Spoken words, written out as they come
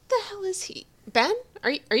hell is he? Ben, are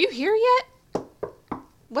you here yet?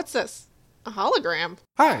 What's this? A hologram?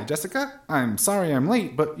 Hi, Jessica. I'm sorry I'm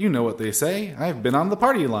late, but you know what they say. I've been on the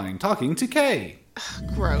party line talking to Kay.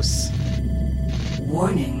 Gross.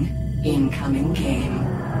 Warning, incoming game.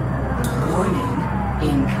 Warning,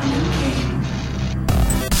 incoming game.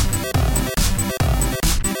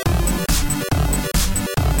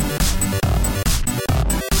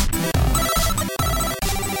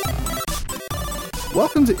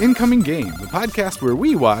 Welcome to Incoming Game, the podcast where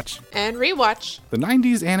we watch And rewatch. the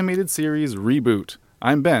 90s animated series Reboot.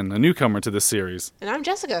 I'm Ben, a newcomer to this series. And I'm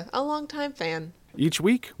Jessica, a longtime fan. Each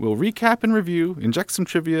week, we'll recap and review, inject some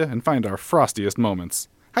trivia, and find our frostiest moments.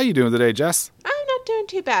 How you doing today, Jess? I'm not doing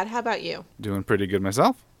too bad. How about you? Doing pretty good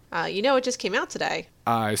myself. You know it just came out today.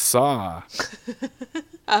 I saw.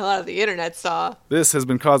 A lot of the internet saw. This has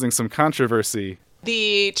been causing some controversy.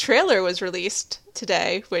 The trailer was released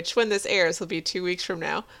today, which when this airs will be 2 weeks from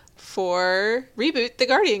now, for Reboot The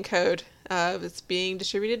Guardian Code. It's being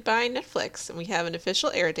distributed by Netflix, and we have an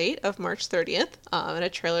official air date of March 30th, and a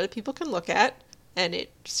trailer that people can look at, and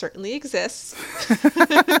it certainly exists.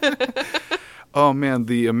 Oh man,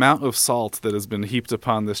 the amount of salt that has been heaped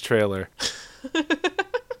upon this trailer.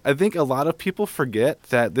 I think a lot of people forget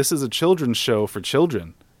that this is a children's show for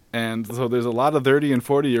children. And so there's a lot of 30 and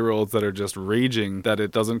 40-year-olds that are just raging that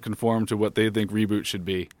it doesn't conform to what they think Reboot should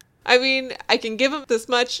be. I mean, I can give them this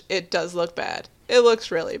much, it does look bad. It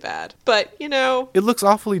looks really bad. But, you know... It looks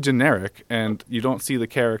awfully generic, and you don't see the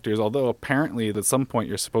characters, although apparently at some point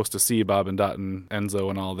you're supposed to see Bob and Dot and Enzo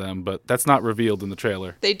and all them, but that's not revealed in the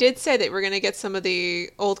trailer. They did say that we're going to get some of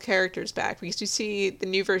the old characters back. We used to see the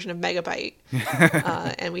new version of Megabyte,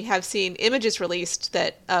 and we have seen images released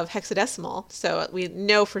of Hexadecimal, so we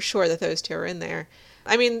know for sure that those two are in there.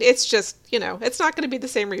 I mean, it's just, it's not going to be the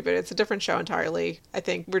same Reboot. It's a different show entirely. I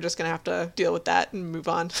think we're just going to have to deal with that and move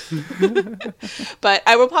on. But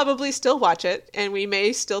I will probably still watch it, and we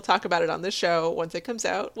may still talk about it on the show once it comes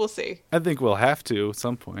out. We'll see. I think we'll have to at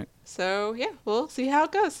some point. So, yeah, we'll see how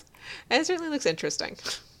it goes. And it certainly looks interesting.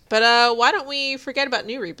 But why don't we forget about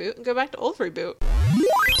new Reboot and go back to old Reboot?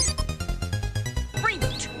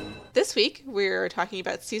 Reboot! This week, we're talking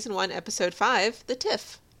about Season 1, Episode 5, The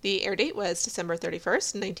Tiff. The air date was December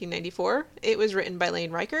 31st, 1994. It was written by Lane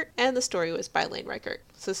Reichert, and the story was by Lane Reichert.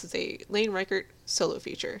 So this is a Lane Reichert solo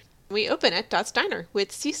feature. We open at Dot's Diner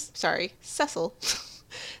with Cecil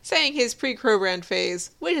saying his pre-Crowbrand phase,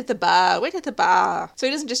 wait at the bar. So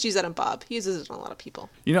he doesn't just use that on Bob, he uses it on a lot of people.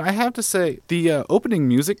 I have to say, the opening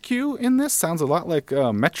music cue in this sounds a lot like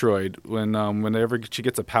Metroid whenever she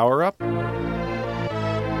gets a power-up.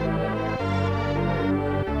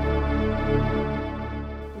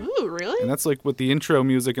 Really? And that's like with the intro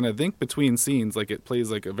music, and I think between scenes, like it plays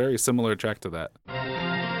like a very similar track to that.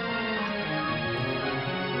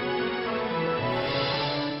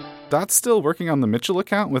 Dot's still working on the Mitchell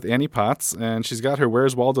account with Annie Potts, and she's got her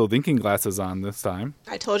Where's Waldo thinking glasses on this time.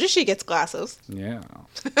 I told you she gets glasses. Yeah.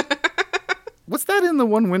 What's that in the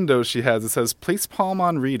one window she has? It says, place palm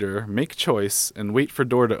on reader, make choice, and wait for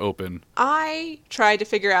door to open. I tried to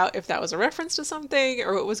figure out if that was a reference to something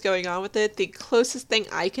or what was going on with it. The closest thing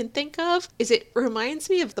I can think of is it reminds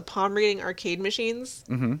me of the palm reading arcade machines,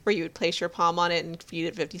 where you would place your palm on it and feed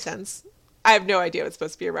it 50 cents. I have no idea what it's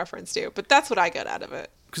supposed to be a reference to, but that's what I got out of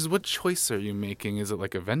it. Because what choice are you making? Is it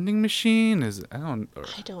like a vending machine? I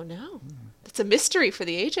don't know. It's a mystery for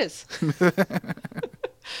the ages.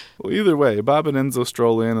 Well, either way, Bob and Enzo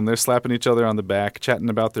stroll in, and they're slapping each other on the back, chatting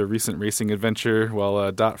about their recent racing adventure,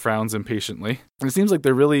 while Dot frowns impatiently. And it seems like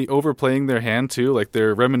they're really overplaying their hand, too, like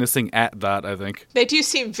they're reminiscing at Dot, I think. They do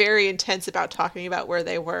seem very intense about talking about where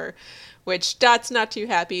they were, which Dot's not too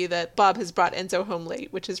happy that Bob has brought Enzo home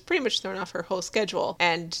late, which has pretty much thrown off her whole schedule,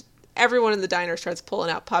 and everyone in the diner starts pulling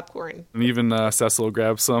out popcorn. And even Cecil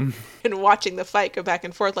grabs some. And watching the fight go back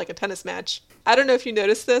and forth like a tennis match. I don't know if you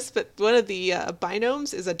noticed this, but one of the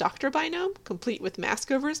binomes is a Dr. Binome, complete with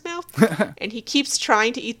mask over his mouth. And he keeps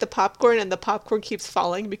trying to eat the popcorn, and the popcorn keeps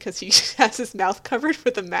falling because he has his mouth covered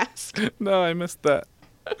with a mask. No, I missed that.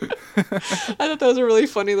 I thought that was a really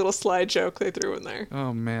funny little slide joke they threw in there.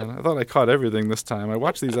 Oh, man. I thought I caught everything this time. I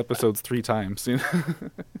watched these episodes 3 times.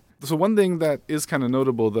 So one thing that is kind of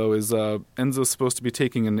notable, though, is Enzo's supposed to be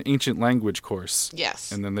taking an ancient language course.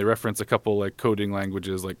 Yes. And then they reference a couple like coding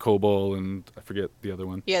languages like COBOL and I forget the other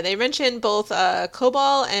one. Yeah, they mention both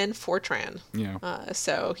COBOL and Fortran. Yeah.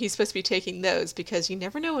 So he's supposed to be taking those because you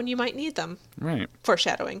never know when you might need them. Right.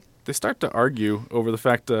 Foreshadowing. They start to argue over the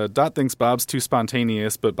fact Dot thinks Bob's too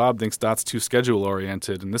spontaneous, but Bob thinks Dot's too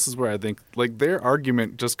schedule-oriented. And this is where I think, like, their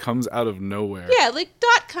argument just comes out of nowhere. Yeah, like,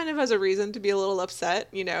 Dot kind of has a reason to be a little upset.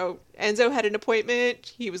 You know, Enzo had an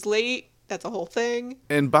appointment. He was late. That's a whole thing.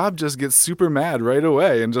 And Bob just gets super mad right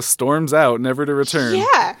away and just storms out, never to return.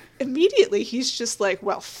 Yeah. Immediately, he's just like,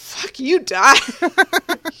 well, fuck you, Dot.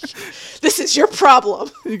 This is your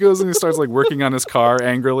problem. He goes and he starts, like, working on his car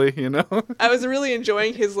angrily, you know? I was really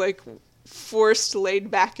enjoying his, like, forced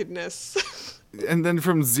laid-backedness. And then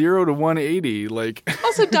from 0 to 180, like...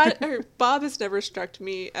 Also, Bob has never struck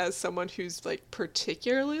me as someone who's, like,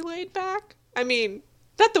 particularly laid back. I mean...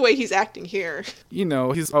 not the way he's acting here. You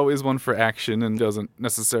know, he's always one for action and doesn't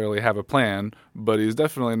necessarily have a plan, but he's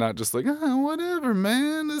definitely not just like, whatever,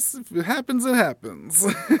 man. If it happens, it happens.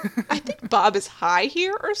 I think Bob is high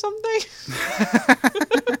here or something.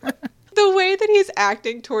 The way that he's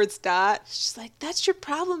acting towards Dot, she's like, that's your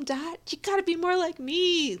problem, Dot. You gotta be more like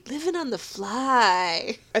me, living on the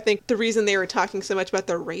fly. I think the reason they were talking so much about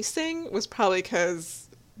the racing was probably because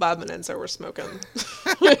Bob and Enzo were smoking.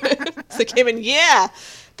 So they came in, yeah,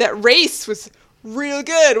 that race was real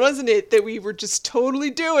good, wasn't it? That we were just totally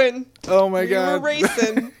doing. Oh my God. We were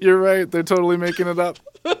racing. You're right. They're totally making it up.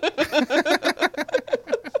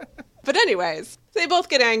 But anyways, they both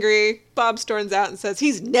get angry. Bob storms out and says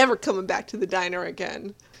he's never coming back to the diner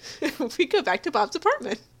again. We go back to Bob's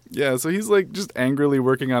apartment. Yeah, so he's like just angrily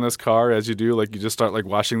working on his car as you do, like you just start like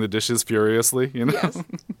washing the dishes furiously, you know? Yes.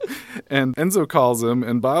 And Enzo calls him,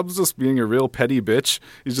 and Bob's just being a real petty bitch.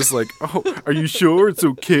 He's just like, oh, are you sure it's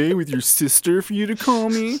okay with your sister for you to call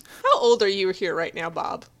me? How old are you here right now,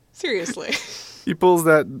 Bob? Seriously. He pulls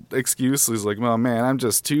that excuse. He's like, well, man, I'm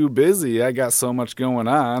just too busy. I got so much going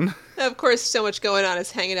on. Of course, so much going on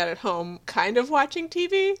is hanging out at home, kind of watching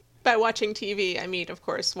TV. By watching TV, I mean, of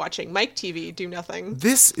course, watching Mike TV do nothing.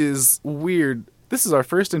 This is weird. This is our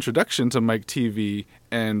first introduction to Mike TV,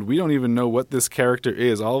 and we don't even know what this character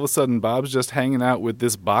is. All of a sudden, Bob's just hanging out with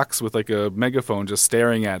this box with like a megaphone just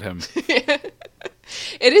staring at him.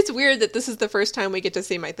 It is weird that this is the first time we get to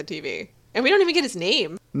see Mike the TV. And we don't even get his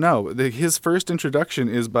name. No, his first introduction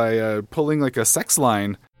is by pulling like a sex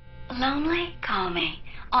line. Lonely? Call me.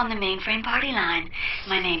 On the mainframe party line.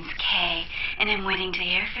 My name's Kay, and I'm waiting to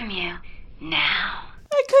hear from you. Now.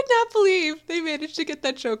 I could not believe they managed to get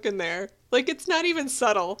that joke in there. Like, it's not even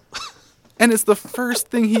subtle. And it's the first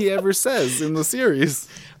thing he ever says in the series.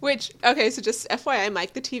 Which, okay, so just FYI,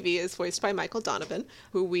 Mike the TV is voiced by Michael Donovan,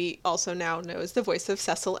 who we also now know is the voice of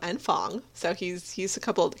Cecil and Fong. So he's a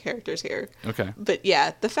couple of the characters here. Okay. But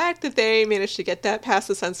yeah, the fact that they managed to get that past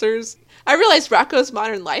the censors, I realized Rocco's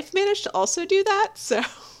Modern Life managed to also do that, so...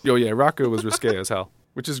 Oh yeah, Rocco was risque as hell.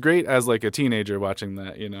 Which is great as like a teenager watching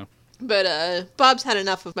that, you know. But Bob's had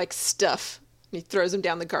enough of Mike's stuff. He throws him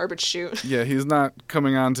down the garbage chute. Yeah, he's not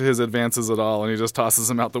coming on to his advances at all, and he just tosses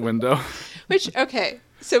him out the window. Which, okay,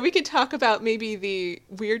 so we can talk about maybe the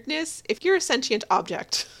weirdness. If you're a sentient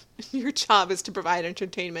object, your job is to provide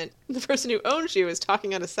entertainment. The person who owns you is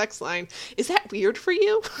talking on a sex line. Is that weird for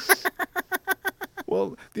you?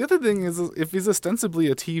 Well, the other thing is, if he's ostensibly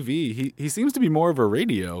a TV, he seems to be more of a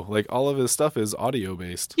radio. Like, all of his stuff is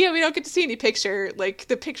audio-based. Yeah, we don't get to see any picture. Like,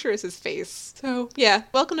 the picture is his face. So, yeah,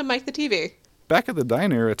 welcome to Mike the TV. Back at the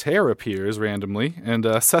diner, a tear appears randomly, and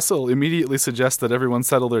Cecil immediately suggests that everyone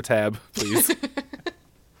settle their tab, please.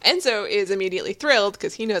 Enzo is immediately thrilled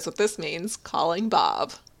because he knows what this means, calling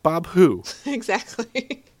Bob. Bob who?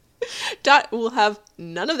 Exactly. Dot will have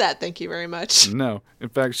none of that, thank you very much. No. In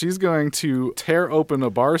fact, she's going to tear open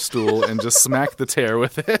a bar stool and just smack the tear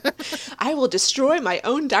with it. I will destroy my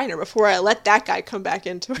own diner before I let that guy come back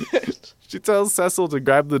into it. She tells Cecil to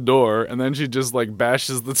grab the door, and then she just, like,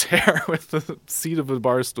 bashes the tear with the seat of a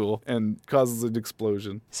bar stool and causes an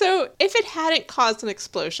explosion. So, if it hadn't caused an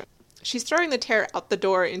explosion, she's throwing the tear out the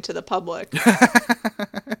door into the public.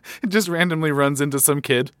 It just randomly runs into some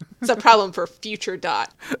kid. It's a problem for future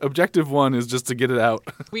Dot. Objective 1 is just to get it out.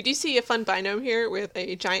 We do see a fun binom here with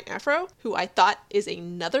a giant afro, who I thought is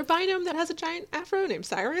another binom that has a giant afro named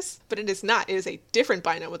Cyrus, but it is not. It is a different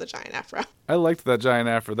binom with a giant afro. I liked that giant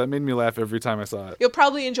afro. That made me laugh every time I saw it. You'll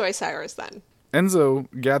probably enjoy Cyrus then. Enzo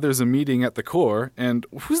gathers a meeting at the core, and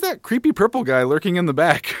who's that creepy purple guy lurking in the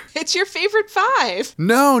back? It's your favorite five.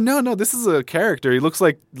 No. This is a character. He looks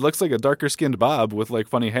like a darker-skinned Bob with, like,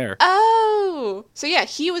 funny hair. Oh! So yeah,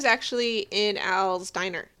 he was actually in Al's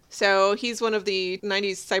diner. So he's one of the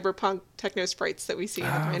 90s cyberpunk techno sprites that we see in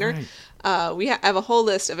the diner. Right. We have a whole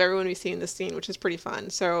list of everyone we see in this scene, which is pretty fun.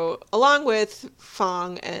 So along with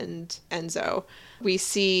Fong and Enzo, we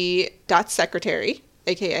see Dot's secretary,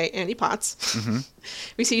 aka Annie Potts.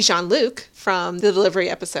 We see Jean-Luc from the delivery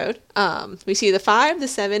episode. We see the 5, the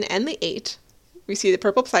 7, and the 8. We see the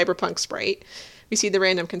purple cyberpunk sprite. We see the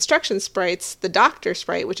random construction sprites, the doctor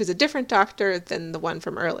sprite, which is a different doctor than the one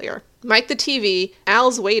from earlier. Mike the TV,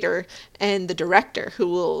 Al's waiter, and the director,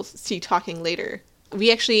 who we'll see talking later.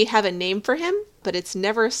 We actually have a name for him, but it's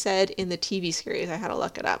never said in the TV series. I had to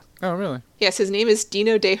look it up. Oh, really? Yes, his name is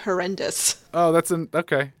Dino De Horrendous. Oh,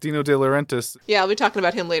 okay. Dino De Laurentiis. Yeah, I'll be talking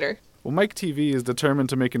about him later. Well, Mike TV is determined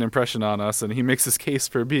to make an impression on us, and he makes his case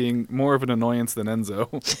for being more of an annoyance than Enzo.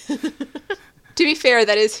 To be fair,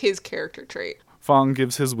 that is his character trait. Fong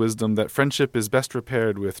gives his wisdom that friendship is best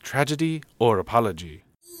repaired with tragedy or apology.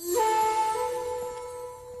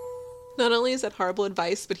 Not only is that horrible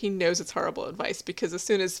advice, but he knows it's horrible advice, because as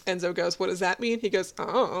soon as Enzo goes, "What does that mean?" he goes,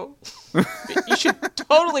 "Oh, you should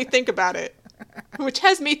totally think about it." Which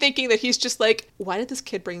has me thinking that he's just like, why did this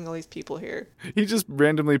kid bring all these people here? He just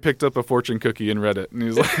randomly picked up a fortune cookie and read it, and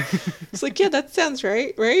he's like... It's like, yeah, that sounds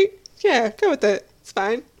right? Yeah, go with it. It's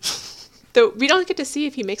fine. Though we don't get to see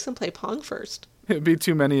if he makes them play Pong first. It'd be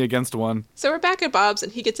too many against one. So we're back at Bob's,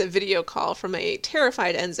 and he gets a video call from a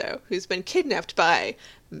terrified Enzo, who's been kidnapped by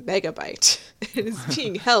Megabyte and is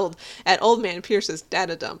being held at Old Man Pierce's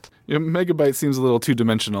data dump. Yeah, Megabyte seems a little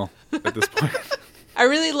two-dimensional at this point. I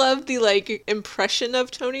really love the, impression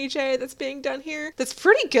of Tony J that's being done here. That's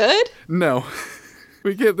pretty good. No.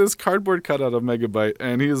 We get this cardboard cutout of Megabyte,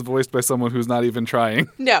 and he is voiced by someone who's not even trying.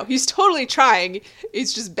 No, he's totally trying.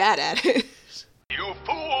 He's just bad at it. You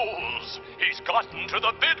fools! He's gotten to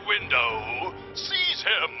the bid window! Seize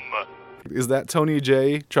him! Is that Tony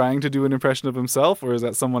J trying to do an impression of himself, or is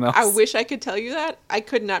that someone else? I wish I could tell you that. I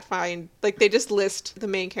could not find... they just list the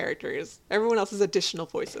main characters. Everyone else is additional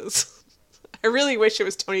voices. I really wish it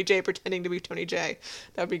was Tony J pretending to be Tony J.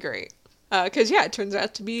 That would be great. Because, it turns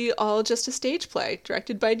out to be all just a stage play,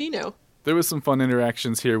 directed by Dino. There was some fun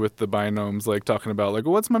interactions here with the binomes, talking about,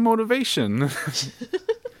 what's my motivation?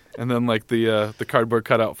 And then, the cardboard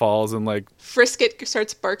cutout falls and, Frisket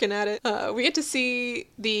starts barking at it. We get to see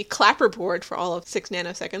the clapper board for all of 6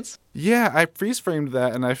 nanoseconds. Yeah, I freeze-framed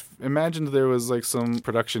that, and I imagined there was, some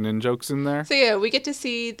production in-jokes in there. So, we get to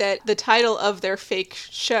see that the title of their fake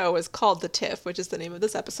show is called The Tiff, which is the name of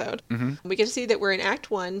this episode. Mm-hmm. We get to see that we're in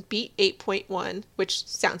Act 1, Beat 8.1, which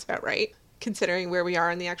sounds about right, considering where we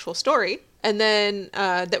are in the actual story. And then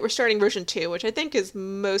that we're starting version 2, which I think is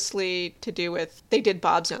mostly to do with they did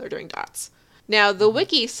Bob's, now they're doing Dots. Now, the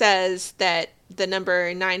wiki says that the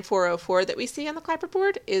number 9404 that we see on the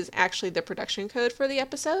clapperboard is actually the production code for the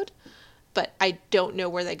episode, but I don't know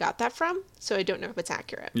where they got that from, so I don't know if it's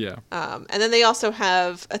accurate. Yeah. And then they also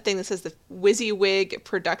have a thing that says the WYSIWYG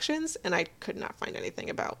Productions, and I could not find anything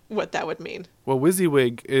about what that would mean. Well,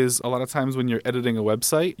 WYSIWYG is a lot of times when you're editing a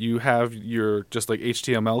website, you have your just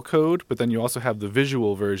HTML code, but then you also have the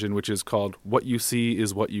visual version, which is called What You See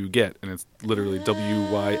Is What You Get, and it's literally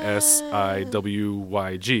WYSIWYG,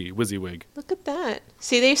 WYSIWYG. Look at that.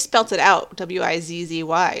 See, they spelt it out,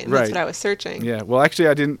 WIZZY, and that's what I was searching. Yeah, well, actually,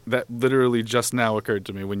 I didn't. That literally just now occurred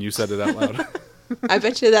to me when you said it out loud. I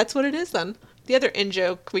bet you that's what it is then. The other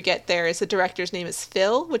in-joke we get there is the director's name is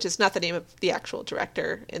Phil, which is not the name of the actual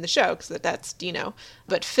director in the show, because that's Dino.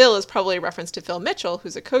 But Phil is probably a reference to Phil Mitchell,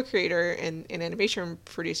 who's a co-creator and an animation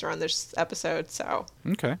producer on this episode. So,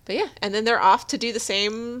 okay. But yeah, and then they're off to do the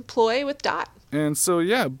same ploy with Dot. And so,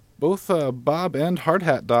 yeah, both Bob and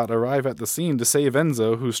Hardhat Dot arrive at the scene to save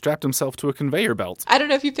Enzo, who strapped himself to a conveyor belt. I don't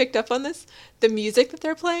know if you picked up on this. The music that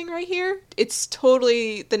they're playing right here, it's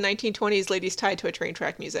totally the 1920s Ladies Tied to a Train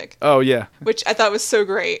Track music. Oh, yeah. Which I thought was so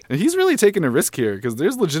great. And he's really taking a risk here, because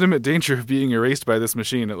there's legitimate danger of being erased by this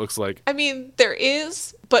machine, it looks like. I mean, there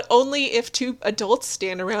is, but only if 2 adults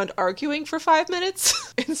stand around arguing for 5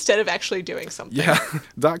 minutes instead of actually doing something. Yeah.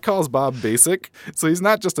 Dot calls Bob basic, so he's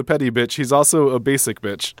not just a petty bitch, he's also a basic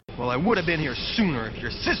bitch. Well, I would have been here sooner if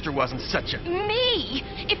your sister wasn't such a... Me?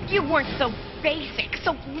 If you weren't so basic,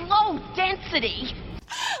 so low density.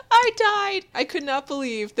 I died. I could not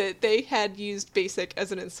believe that they had used basic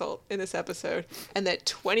as an insult in this episode, and that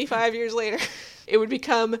 25 years later, it would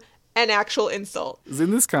become an actual insult.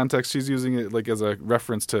 In this context, she's using it as a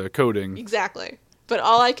reference to coding. Exactly. But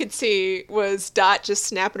all I could see was Dot just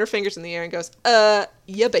snapping her fingers in the air and goes,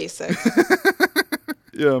 you basic.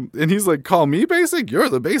 Yeah, and he's like, call me basic? You're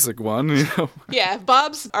the basic one, you know? Yeah,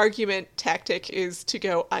 Bob's argument tactic is to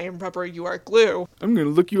go, I am rubber, you are glue. I'm going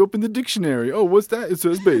to look you up in the dictionary. Oh, what's that? It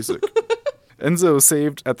says basic. Enzo is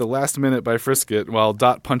saved at the last minute by Frisket while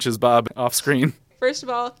Dot punches Bob off screen. First of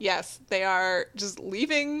all, yes, they are just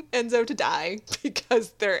leaving Enzo to die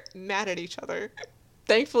because they're mad at each other.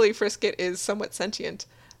 Thankfully, Frisket is somewhat sentient.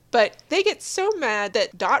 But they get so mad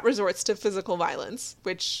that Dot resorts to physical violence,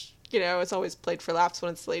 which, it's always played for laughs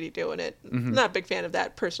when it's the lady doing it. Not a big fan of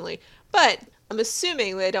that personally. But I'm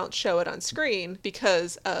assuming they don't show it on screen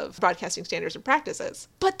because of broadcasting standards and practices.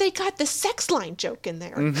 But they got the sex line joke in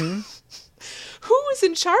there. Who was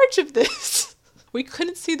in charge of this? We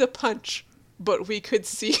couldn't see the punch, but we could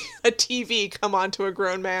see a TV come onto a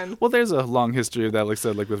grown man. Well, there's a long history of that, like I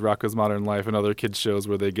said, like with Rocko's Modern Life and other kids shows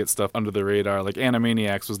where they get stuff under the radar. Like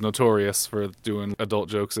Animaniacs was notorious for doing adult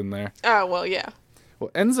jokes in there. Oh, well, yeah. Well,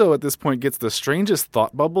 Enzo at this point gets the strangest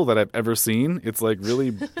thought bubble that I've ever seen. It's like really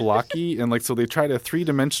blocky, and like so they try to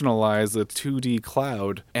 3-dimensionalize a 2D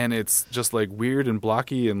cloud, and it's just like weird and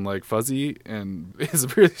blocky and like fuzzy, and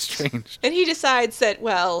it's really strange. And he decides that,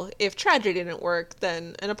 well, if tragedy didn't work,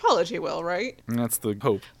 then an apology will, right? And that's the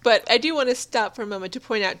hope. But I do want to stop for a moment to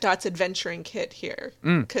point out Dot's adventuring kit here,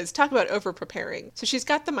 because talk about over-preparing. So she's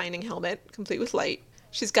got the mining helmet, complete with light.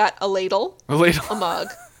 She's got a ladle, a mug,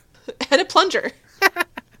 and a plunger.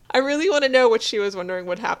 I really want to know what she was wondering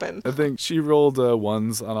would happen. I think she rolled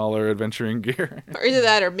ones on all her adventuring gear. Or either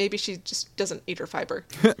that, or maybe she just doesn't eat her fiber.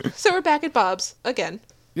 So we're back at Bob's again.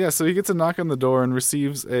 Yeah, so he gets a knock on the door and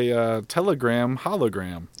receives a telegram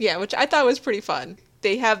hologram. Yeah, which I thought was pretty fun.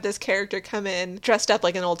 They have this character come in dressed up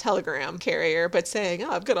like an old telegram carrier, but saying,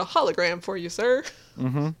 I've got a hologram for you, sir.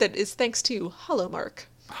 That is thanks to Holomark.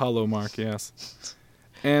 Holomark, yes.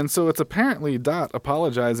 And so it's apparently Dot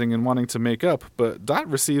apologizing and wanting to make up, but Dot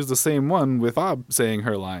receives the same one with Bob saying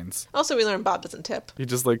her lines. Also, we learn Bob doesn't tip. He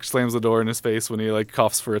just like slams the door in his face when he like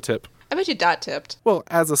coughs for a tip. I bet you Dot tipped. Well,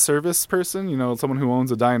 as a service person, someone who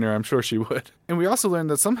owns a diner, I'm sure she would. And we also learned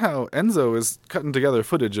that somehow Enzo is cutting together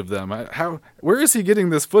footage of them. Where is he getting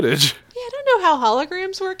this footage? Yeah, I don't know how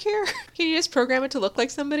holograms work here. Can you just program it to look like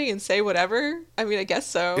somebody and say whatever? I mean, I guess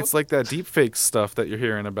so. It's like that deepfake stuff that you're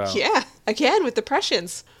hearing about. Yeah, again, with the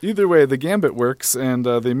Prescience. Either way, the gambit works, and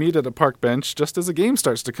they meet at a park bench just as a game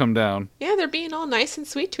starts to come down. Yeah, they're being all nice and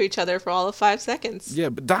sweet to each other for all of 5 seconds. Yeah,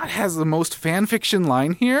 but Dot has the most fanfiction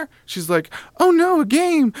line here. She's like, oh no, a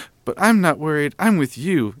game! But I'm not worried, I'm with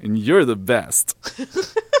you, and you're the best.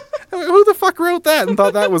 Who the fuck wrote that and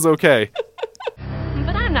thought that was okay?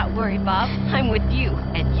 But I'm not worried, Bob. I'm with you,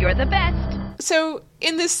 and you're the best. So,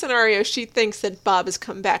 in this scenario, she thinks that Bob has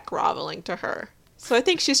come back groveling to her. So I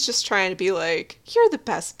think she's just trying to be like, you're the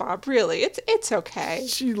best, Bob, really. It's okay.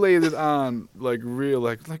 She laid it on, like, real,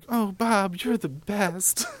 like, oh, Bob, you're the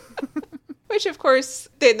best. Which, of course,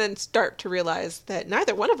 they then start to realize that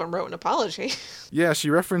neither one of them wrote an apology. Yeah, she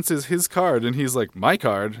references his card, and he's like, my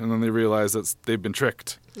card, and then they realize that they've been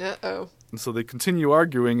tricked. Uh-oh. And so they continue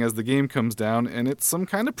arguing as the game comes down, and it's some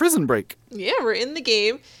kind of prison break. Yeah, we're in the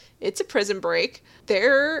game. It's a prison break.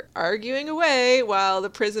 They're arguing away while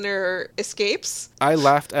the prisoner escapes. I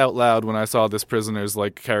laughed out loud when I saw this prisoner's,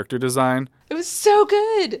 character design. It was so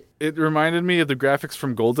good. It reminded me of the graphics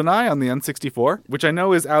from GoldenEye on the N64, which I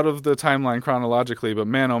know is out of the timeline chronologically, but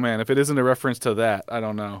man, oh man, if it isn't a reference to that, I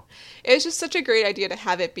don't know. It was just such a great idea to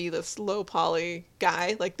have it be this low poly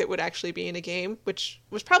guy, that would actually be in a game, which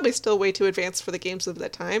was probably still way too advanced for the games of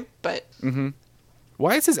that time, but... Mm-hmm.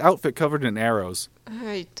 Why is his outfit covered in arrows?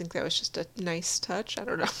 I think that was just a nice touch. I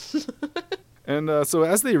don't know. And so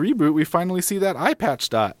as they reboot, we finally see that eye patch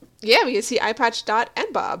Dot. Yeah, we can see Eye Patch Dot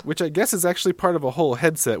and Bob. Which I guess is actually part of a whole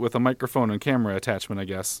headset with a microphone and camera attachment, I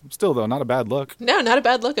guess. Still, though, not a bad look. No, not a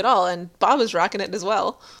bad look at all, and Bob is rocking it as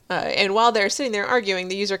well. And while they're sitting there arguing,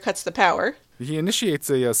 the user cuts the power. He initiates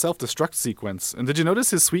a self-destruct sequence. And did you notice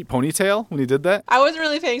his sweet ponytail when he did that? I wasn't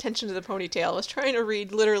really paying attention to the ponytail. I was trying to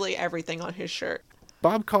read literally everything on his shirt.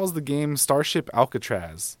 Bob calls the game Starship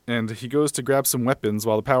Alcatraz, and he goes to grab some weapons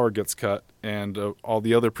while the power gets cut, and all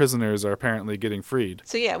the other prisoners are apparently getting freed.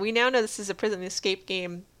 So yeah, we now know this is a prison escape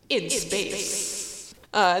game in space.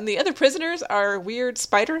 And the other prisoners are weird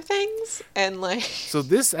spider things, and So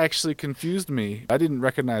this actually confused me. I didn't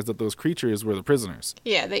recognize that those creatures were the prisoners.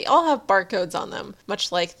 Yeah, they all have barcodes on them,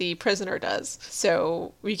 much like the prisoner does.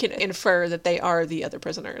 So we can infer that they are the other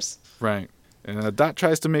prisoners. Right. And Dot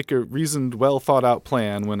tries to make a reasoned, well-thought-out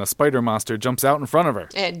plan when a spider monster jumps out in front of her.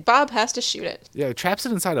 And Bob has to shoot it. Yeah, he traps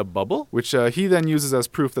it inside a bubble, which he then uses as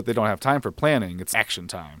proof that they don't have time for planning. It's action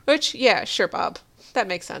time. Which, yeah, sure, Bob. That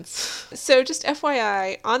makes sense. So just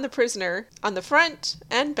FYI, on the prisoner, on the front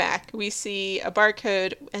and back, we see a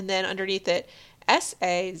barcode, and then underneath it,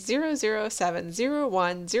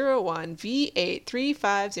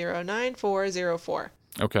 SA0070101V83509404.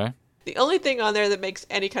 Okay. The only thing on there that makes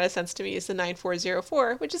any kind of sense to me is the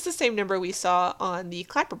 9404, which is the same number we saw on the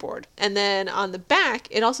clapperboard. And then on the back,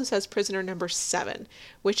 it also says prisoner number 7,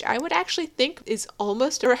 which I would actually think is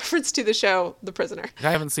almost a reference to the show The Prisoner. I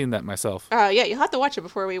haven't seen that myself. Yeah, you'll have to watch it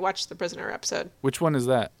before we watch the Prisoner episode. Which one is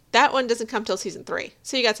that? That one doesn't come till season 3,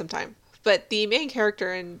 so you got some time. But the main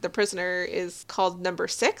character in The Prisoner is called number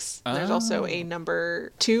 6. And there's also a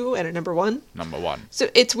number 2 and a number 1. Number 1. So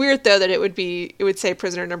it's weird, though, that it would say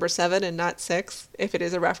prisoner number 7 and not 6 if it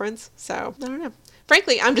is a reference. So, I don't know.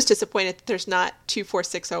 Frankly, I'm just disappointed that there's not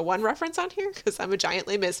 24601 reference on here, because I'm a giant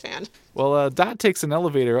Les Mis fan. Well, Dot takes an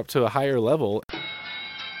elevator up to a higher level.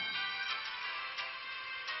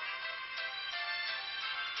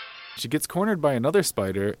 She gets cornered by another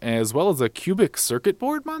spider, as well as a cubic circuit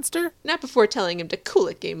board monster. Not before telling him to cool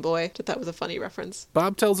it, Game Boy, which I thought was a funny reference.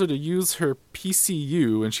 Bob tells her to use her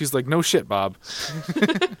PCU, and she's like, no shit, Bob.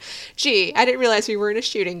 Gee, I didn't realize we were in a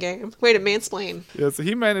shooting game. Way to mansplain. Yeah, so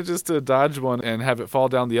he manages to dodge one and have it fall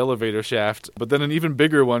down the elevator shaft, but then an even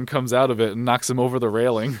bigger one comes out of it and knocks him over the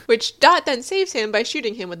railing. Which Dot then saves him by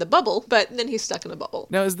shooting him with a bubble, but then he's stuck in a bubble.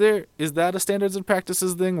 Now, is that a standards and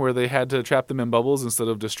practices thing where they had to trap them in bubbles instead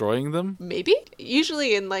of destroying them? Maybe.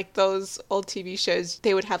 Usually in like those old TV shows,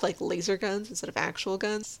 they would have like laser guns instead of actual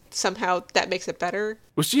guns. Somehow that makes it better.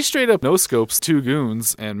 Well, she straight up no-scopes 2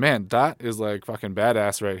 goons, and man, Dot is like fucking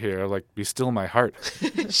badass right here. Like, be still my heart.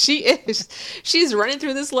 She is. She's running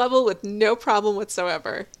through this level with no problem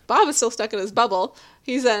whatsoever. Bob is still stuck in his bubble.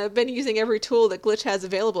 He's been using every tool that Glitch has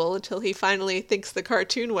available until he finally thinks the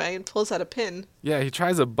cartoon way and pulls out a pin. Yeah, he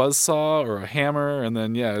tries a buzzsaw or a hammer, and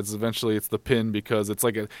then it's eventually the pin, because it's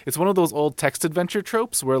one of those old text adventure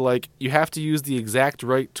tropes where like you have to use the exact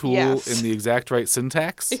right tool in the exact right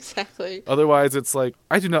syntax. Exactly. Otherwise, it's like,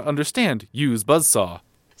 I do not understand. Use buzzsaw.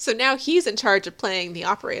 So now he's in charge of playing the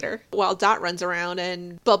operator, while Dot runs around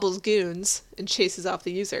and bubbles goons and chases off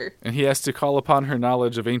the user. And he has to call upon her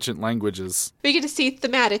knowledge of ancient languages. We get to see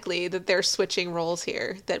thematically that they're switching roles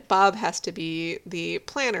here, that Bob has to be the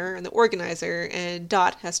planner and the organizer, and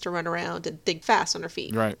Dot has to run around and think fast on her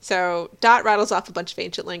feet. Right. So Dot rattles off a bunch of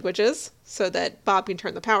ancient languages so that Bob can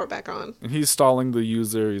turn the power back on. And he's stalling the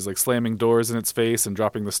user. He's like slamming doors in its face and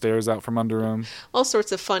dropping the stairs out from under him. All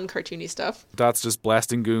sorts of fun cartoony stuff. Dot's just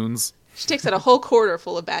blasting goons. She takes out a whole corridor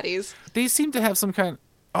full of baddies. They seem to have some kind...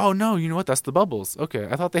 Oh, no, you know what? That's the bubbles. Okay,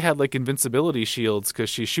 I thought they had like invincibility shields because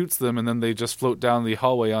she shoots them and then they just float down the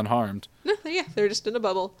hallway unharmed. No, yeah, they're just in a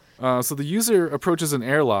bubble. So the user approaches an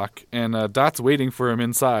airlock, and Dot's waiting for him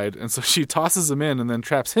inside, and so she tosses him in and then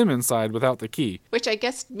traps him inside without the key. Which I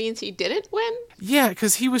guess means he didn't win? Yeah,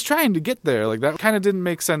 because he was trying to get there. Like, that kind of didn't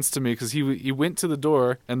make sense to me, because he went to the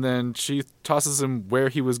door, and then she tosses him where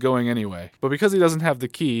he was going anyway. But because he doesn't have the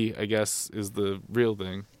key, I guess, is the real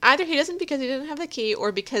thing. Either he doesn't because he didn't have the key,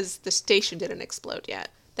 or because the station didn't explode yet.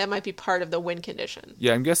 That might be part of the win condition.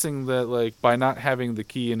 Yeah, I'm guessing that, like, by not having the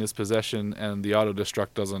key in his possession and the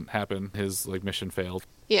auto-destruct doesn't happen, his, like, mission failed.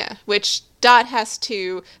 Yeah, which Dot has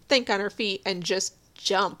to think on her feet and just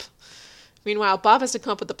jump. Meanwhile, Bob has to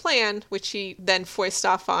come up with a plan, which he then foists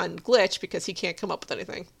off on Glitch because he can't come up with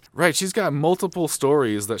anything. Right, she's got multiple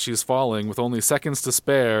stories that she's following with only seconds to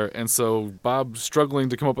spare, and so Bob, struggling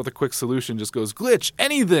to come up with a quick solution, just goes, Glitch,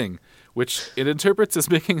 anything! Which it interprets as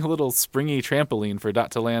making a little springy trampoline for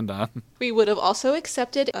Dot to land on. We would have also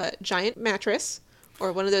accepted a giant mattress,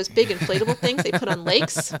 or one of those big inflatable things they put on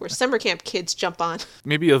lakes where summer camp kids jump on.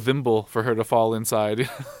 Maybe a thimble for her to fall inside.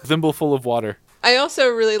 Thimble full of water. I also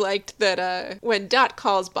really liked that when Dot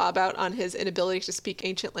calls Bob out on his inability to speak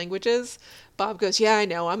ancient languages, Bob goes, yeah, I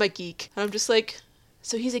know, I'm a geek. And I'm just like,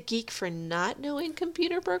 so he's a geek for not knowing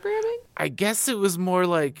computer programming? I guess it was more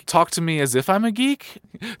like, talk to me as if I'm a geek.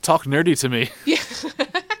 Talk nerdy to me. Yeah.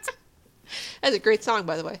 That's a great song,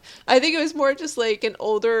 by the way. I think it was more just like an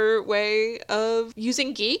older way of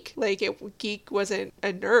using geek. Like, geek wasn't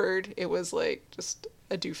a nerd. It was like just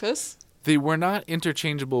a doofus. They were not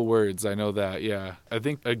interchangeable words, I know that, yeah. I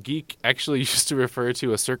think a geek actually used to refer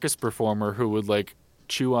to a circus performer who would, like,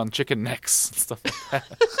 chew on chicken necks and stuff like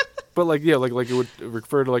that. But, like, yeah, like it would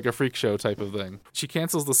refer to, like, a freak show type of thing. She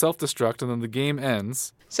cancels the self-destruct, and then the game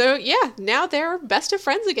ends. So, yeah, now they're best of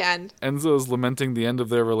friends again. Enzo's lamenting the end of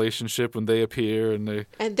their relationship when they appear, and they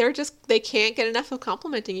can't get enough of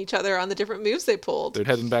complimenting each other on the different moves they pulled. They're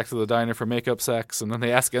heading back to the diner for makeup sex, and then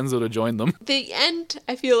they ask Enzo to join them. The end,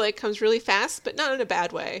 I feel like, comes really fast, but not in a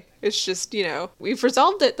bad way. It's just, we've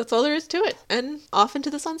resolved it. That's all there is to it. And off into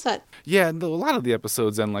the sunset. Yeah, and a lot of the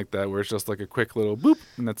episodes end like that, where it's just like a quick little boop,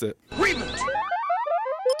 and that's it.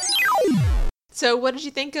 So what did you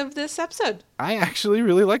think of this episode? I actually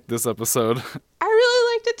really liked this episode. I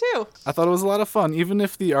really liked it too. I thought it was a lot of fun, even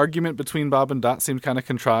if the argument between Bob and Dot seemed kind of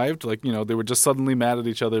contrived. Like, they were just suddenly mad at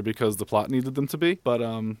each other because the plot needed them to be. But,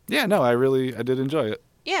 yeah, no, I did enjoy it.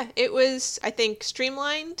 Yeah, it was, I think,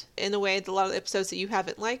 streamlined in the way that a lot of the episodes that you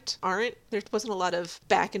haven't liked aren't. There wasn't a lot of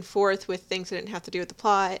back and forth with things that didn't have to do with the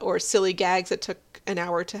plot or silly gags that took an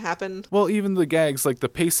hour to happen. Well, even the gags, like the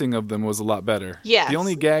pacing of them was a lot better. Yes. The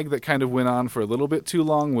only gag that kind of went on for a little bit too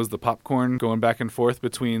long was the popcorn going back and forth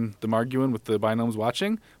between them arguing with the binomes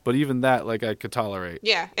watching. But even that, like, I could tolerate.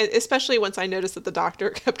 Yeah, especially once I noticed that the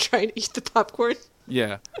doctor kept trying to eat the popcorn.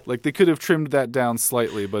 Yeah, like they could have trimmed that down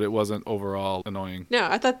slightly, but it wasn't overall annoying. No,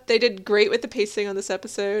 I thought they did great with the pacing on this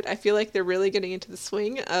episode. I feel like they're really getting into the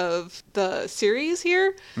swing of the series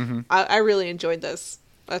here. Mm-hmm. I really enjoyed this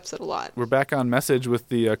episode a lot. We're back on message with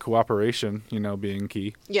the cooperation, being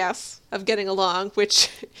key. Yes, of getting along, which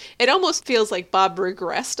it almost feels like Bob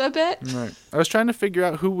regressed a bit. Right. I was trying to figure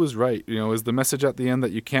out who was right. Is the message at the end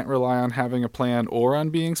that you can't rely on having a plan or on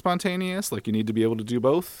being spontaneous? Like you need to be able to do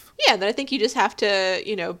both? Yeah, that I think you just have to,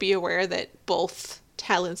 be aware that both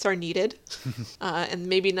talents are needed and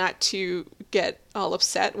maybe not to get all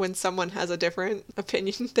upset when someone has a different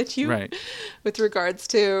opinion than you right. with regards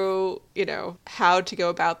to, how to go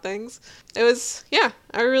about things. It was,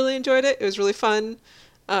 I really enjoyed it. It was really fun.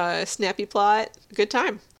 Snappy plot. Good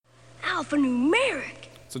time. Alphanumeric.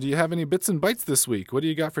 So do you have any bits and bytes this week? What do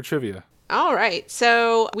you got for trivia? All right.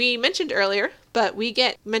 So we mentioned earlier, but we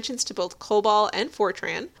get mentions to both COBOL and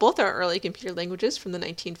Fortran. Both are early computer languages from the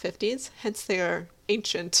 1950s, hence they are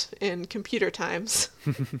ancient in computer times.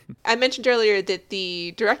 I mentioned earlier that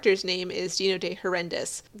the director's name is Dino De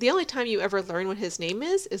Horrendous. The only time you ever learn what his name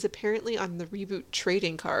is apparently on the reboot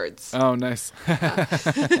trading cards. Oh, nice.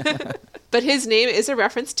 But his name is a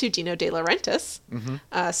reference to Dino De Laurentiis.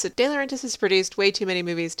 Mm-hmm. So De Laurentiis has produced way too many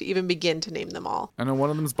movies to even begin to name them all. I know one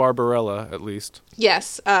of them's Barbarella, at least.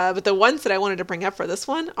 Yes, but the ones that I wanted to bring up for this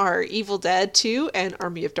one are Evil Dead 2 and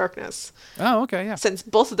Army of Darkness. Oh, okay, yeah. Since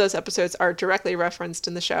both of those episodes are directly referenced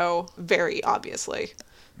in the show, very obviously.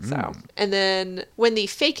 So, and then when the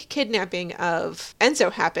fake kidnapping of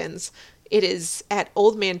Enzo happens, it is at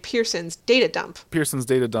Old Man Pearson's data dump. Pearson's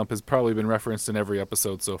data dump has probably been referenced in every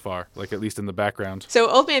episode so far, like at least in the background. So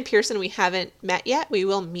Old Man Pearson we haven't met yet. We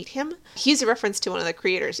will meet him. He's a reference to one of the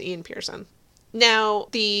creators, Ian Pearson. Now,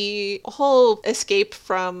 the whole escape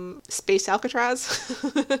from Space Alcatraz,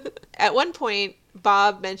 at one point,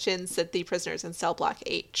 Bob mentions that the prisoner's in cell block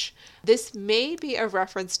H. This may be a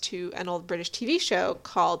reference to an old British TV show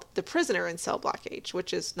called The Prisoner in Cell Block H,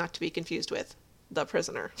 which is not to be confused with The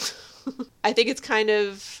Prisoner. I think it's kind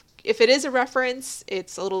of, if it is a reference,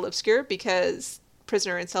 it's a little obscure because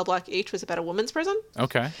Prisoner in Cell Block H was about a woman's prison.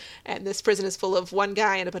 Okay. And this prison is full of one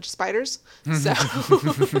guy and a bunch of spiders. So,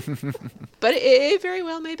 but it very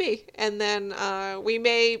well may be. And then we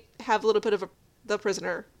may have a little bit of the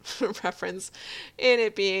Prisoner reference in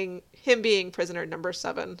it being him being prisoner number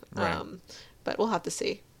 7. Right. But we'll have to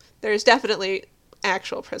see. There's definitely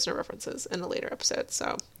actual prisoner references in a later episode.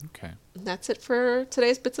 So okay. That's it for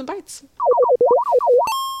today's Bits and Bytes.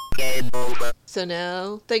 So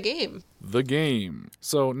now, the game. The game.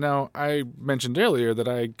 So now, I mentioned earlier that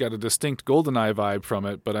I got a distinct GoldenEye vibe from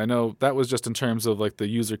it, but I know that was just in terms of like the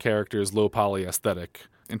user character's low poly aesthetic.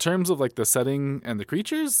 In terms of like the setting and the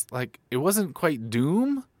creatures, like it wasn't quite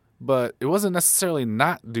Doom, but it wasn't necessarily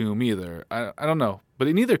not Doom either. I don't know. But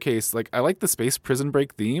in either case, like I like the space prison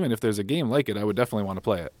break theme, and if there's a game like it, I would definitely want to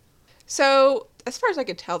play it. So, as far as I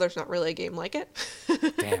can tell, there's not really a game like it.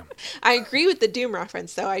 Damn. I agree with the Doom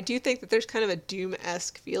reference, though. I do think that there's kind of a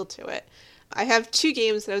Doom-esque feel to it. I have 2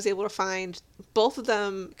 games that I was able to find. Both of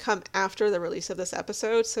them come after the release of this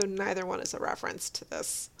episode, so neither one is a reference to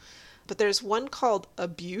this. But there's one called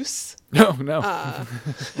Abuse. No.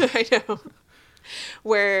 I know.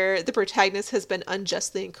 Where the protagonist has been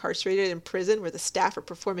unjustly incarcerated in prison where the staff are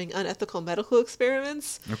performing unethical medical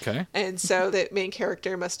experiments. Okay. And so the main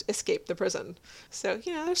character must escape the prison. So,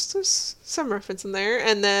 there's some reference in there.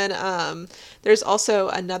 And then there's also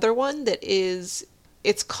another one that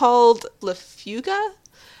it's called La Fuga,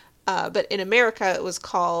 but in America it was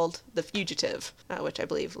called The Fugitive, which I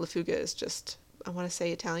believe La Fuga is just, I want to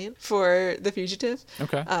say Italian for The Fugitive.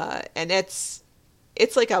 Okay. And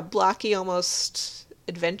it's like a blocky, almost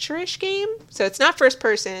adventure-ish game. So it's not first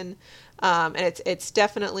person, and it's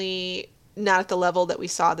definitely not at the level that we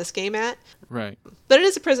saw this game at. Right. But it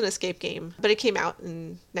is a prison escape game. But it came out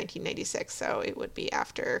in 1996, so it would be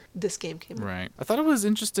after this game came out. Right. I thought it was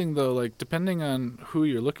interesting, though, like, depending on who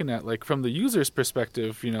you're looking at, like, from the user's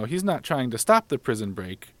perspective, he's not trying to stop the prison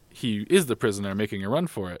break. he is the prisoner making a run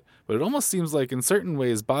for it. But it almost seems like in certain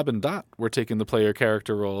ways Bob and Dot were taking the player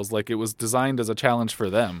character roles, like it was designed as a challenge for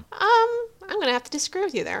them. I'm going to have to disagree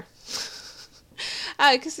with you there.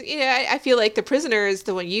 Because, I feel like the prisoner is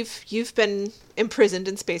the one you've been imprisoned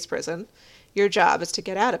in space prison. Your job is to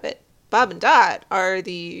get out of it. Bob and Dot are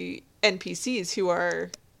the NPCs who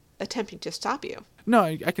are attempting to stop you. No,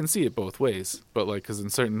 I can see it both ways. But, like, because in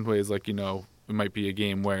certain ways, like, it might be a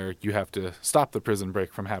game where you have to stop the prison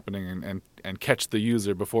break from happening and catch the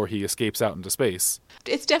user before he escapes out into space.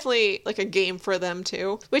 It's definitely like a game for them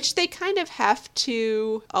too, which they kind of have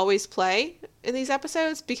to always play in these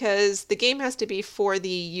episodes because the game has to be for the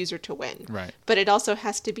user to win. Right. But it also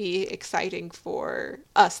has to be exciting for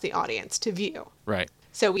us, the audience, to view. Right.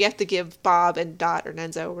 So we have to give Bob and Dot or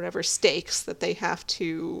Nenzo or whatever stakes that they have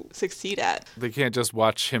to succeed at. They can't just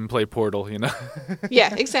watch him play Portal,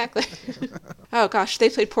 Yeah, exactly. Oh gosh, they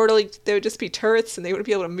played Portal, they would just be turrets and they wouldn't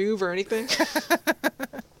be able to move or anything.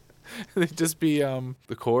 They'd just be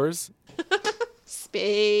the cores.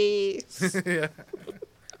 Space. Yeah.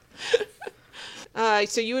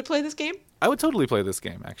 So you would play this game? I would totally play this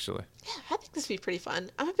game, actually. Yeah, I think this would be pretty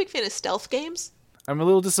fun. I'm a big fan of stealth games. I'm a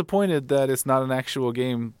little disappointed that it's not an actual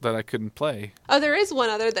game that I couldn't play. Oh, there is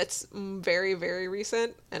one other that's very, very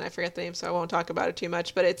recent, and I forget the name, so I won't talk about it too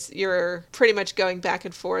much, but you're pretty much going back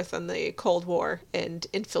and forth on the Cold War and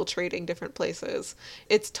infiltrating different places.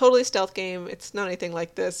 It's totally stealth game. It's not anything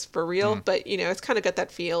like this for real, but, it's kind of got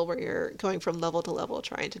that feel where you're going from level to level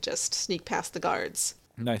trying to just sneak past the guards.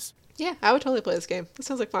 Nice. Yeah, I would totally play this game. This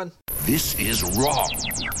sounds like fun. This is wrong.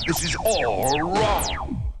 This is all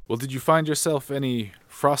wrong. Well, did you find yourself any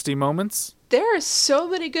frosty moments? There are so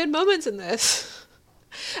many good moments in this.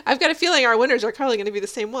 I've got a feeling our winners are probably going to be the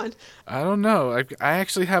same one. I don't know. I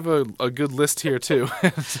actually have a good list here, too.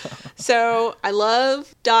 So I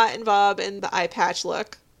love Dot and Bob and the eye patch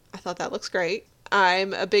look. I thought that looks great.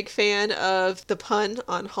 I'm a big fan of the pun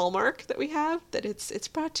on Hallmark that we have, that it's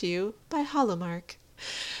brought to you by Hallmark.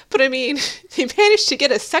 But I mean, they managed to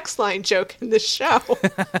get a sex line joke in this show.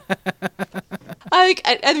 I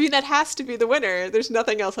mean, that has to be the winner. There's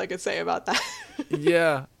nothing else I could say about that.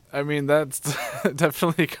 Yeah, I mean, that's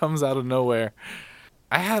definitely comes out of nowhere.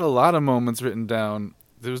 I had a lot of moments written down.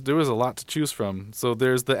 There was a lot to choose from. So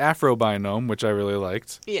there's the Afro Binome, which I really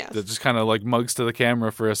liked. Yes. That just kind of like mugs to the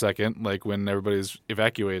camera for a second, like when everybody's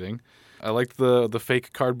evacuating. I liked the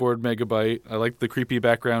fake cardboard Megabyte. I liked the creepy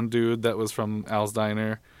background dude that was from Al's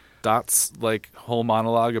Diner. Dot's like whole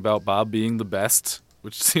monologue about Bob being the best,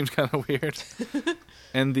 which seems kind of weird.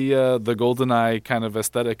 And the GoldenEye kind of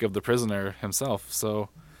aesthetic of the prisoner himself. So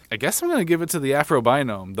I guess I'm going to give it to the Afro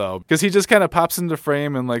Binome, though, because he just kind of pops into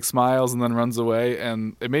frame and like smiles and then runs away,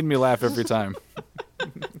 and it made me laugh every time.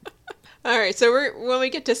 All right, so when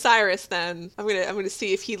we get to Cyrus, then I'm gonna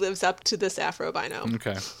see if he lives up to this Afro Binome.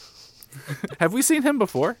 Okay. Have we seen him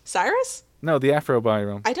before? Cyrus? No, the Afro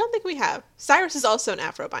Binome. I don't think we have. Cyrus is also an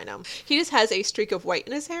Afro Binome. He just has a streak of white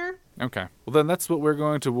in his hair. Okay. Well, then that's what we're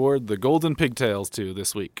going to award the Golden Pigtails to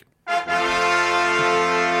this week.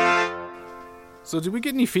 So did we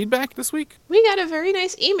get any feedback this week? We got a very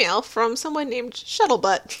nice email from someone named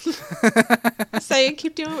Shuttlebutt saying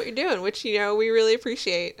keep doing what you're doing, which, we really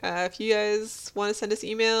appreciate. If you guys want to send us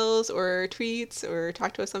emails or tweets or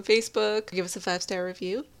talk to us on Facebook, give us a 5-star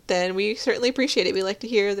review, then we certainly appreciate it. We like to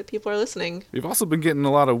hear that people are listening. We've also been getting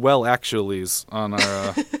a lot of actuallys on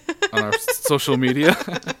our on our social media,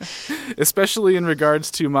 especially in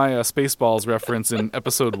regards to my Spaceballs reference in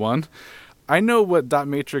episode 1. I know what dot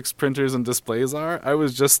matrix printers and displays are. I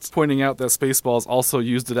was just pointing out that Spaceballs also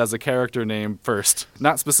used it as a character name first.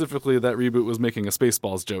 Not specifically that Reboot was making a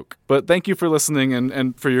Spaceballs joke. But thank you for listening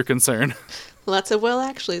and for your concern. Lots of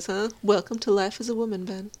actuallys, huh? Welcome to life as a woman,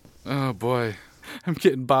 Ben. Oh boy. I'm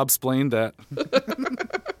getting Bob-splained at.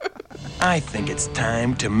 I think it's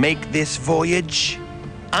time to make this voyage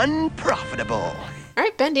unprofitable. All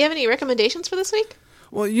right, Ben, do you have any recommendations for this week?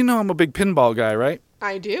 Well, I'm a big pinball guy, right?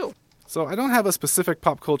 I do. So I don't have a specific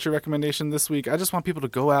pop culture recommendation this week. I just want people to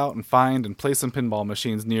go out and find and play some pinball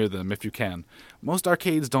machines near them if you can. Most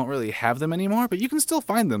arcades don't really have them anymore, but you can still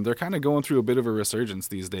find them. They're kind of going through a bit of a resurgence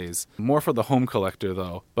these days. More for the home collector,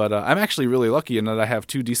 though. But I'm actually really lucky in that I have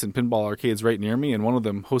 2 decent pinball arcades right near me, and one of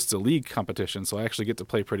them hosts a league competition, so I actually get to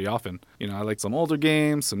play pretty often. I like some older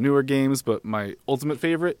games, some newer games, but my ultimate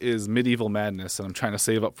favorite is Medieval Madness, and I'm trying to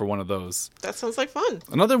save up for one of those. That sounds like fun.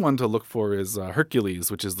 Another one to look for is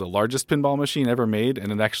Hercules, which is the largest pinball machine ever made,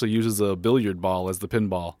 and it actually uses a billiard ball as the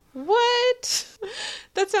pinball. What?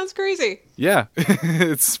 That sounds crazy. Yeah,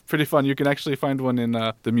 it's pretty fun. You can actually find one in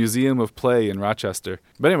the Museum of Play in Rochester.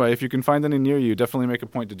 But anyway, if you can find any near you, definitely make a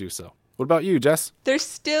point to do so. What about you, Jess? There's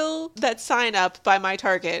still that sign up by my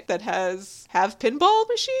Target that has have pinball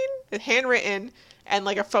machine, handwritten, and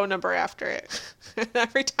like a phone number after it.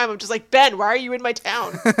 Every time I'm just like, Ben, why are you in my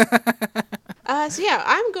town? So yeah,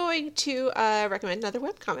 I'm going to recommend another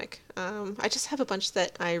webcomic. I just have a bunch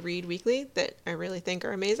that I read weekly that I really think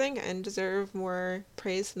are amazing and deserve more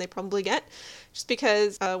praise than they probably get. Just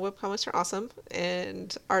because webcomics are awesome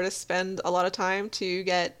and artists spend a lot of time to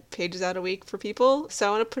get pages out a week for people. So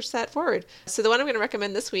I want to push that forward. So the one I'm going to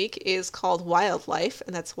recommend this week is called Wildlife,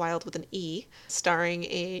 and that's Wild with an E, starring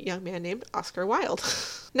a young man named Oscar Wilde.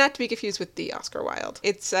 Not to be confused with the Oscar Wilde.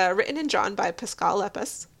 It's written and drawn by Pascal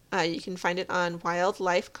Lepus. You can find it on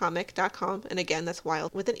wildlifecomic.com, and again, that's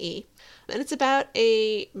wild with an E. And it's about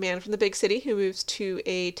a man from the big city who moves to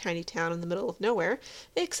a tiny town in the middle of nowhere,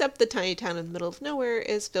 except the tiny town in the middle of nowhere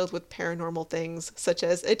is filled with paranormal things, such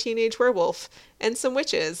as a teenage werewolf and some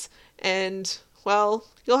witches, and, well,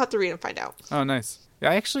 you'll have to read and find out. Oh, nice.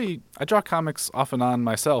 Yeah, I draw comics off and on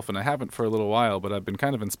myself, and I haven't for a little while, but I've been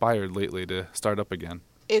kind of inspired lately to start up again.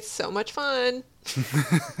 It's so much fun.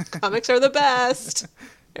 Comics are the best.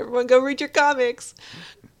 Everyone go read your comics.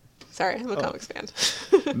 Sorry, I'm a comics fan.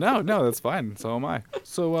 No, that's fine. So am I.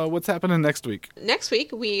 So what's happening next week? Next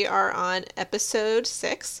week, we are on episode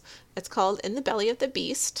 6. It's called In the Belly of the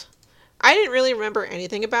Beast. I didn't really remember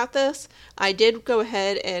anything about this. I did go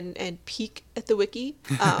ahead and peek at the wiki,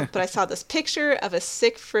 but I saw this picture of a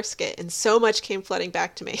sick Frisket, and so much came flooding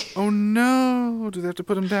back to me. Oh no! Do they have to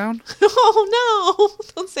put him down? Oh no!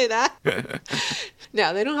 Don't say that.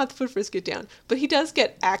 No, they don't have to put Frisket down, but he does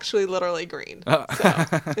get actually literally green. So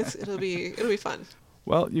it'll be fun.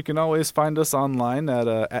 Well, you can always find us online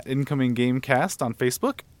at Incoming Gamecast on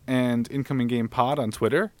Facebook and Incoming Game Pod on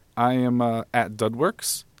Twitter. I am at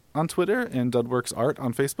Dudworks on Twitter and Dudworks Art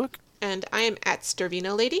on Facebook. And I am at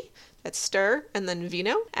Sturvino Lady. That's Stir and then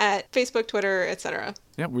Vino at Facebook, Twitter, etc.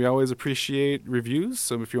 Yeah, we always appreciate reviews.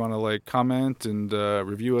 So if you want to comment and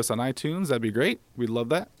review us on iTunes, that'd be great. We'd love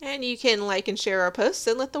that. And you can like and share our posts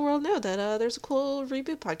and let the world know that there's a cool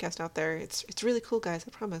reboot podcast out there. It's really cool, guys. I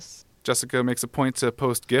promise. Jessica makes a point to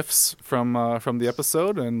post GIFs from the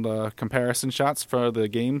episode and comparison shots for the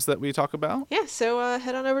games that we talk about. Yeah, so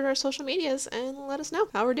head on over to our social medias and let us know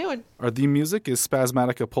how we're doing. Our theme music is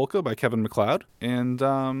Spasmatica Polka by Kevin MacLeod. And,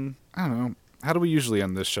 I don't know, how do we usually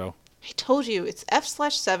end this show? I told you, it's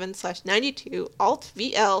F/7/92 Alt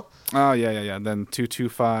VL. Oh, yeah. Then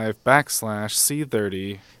 225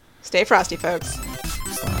 /C30. Stay frosty, folks.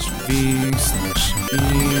 /V/E.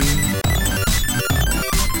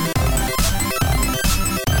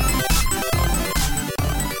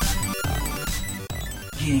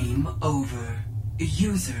 Game over.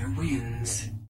 User wins.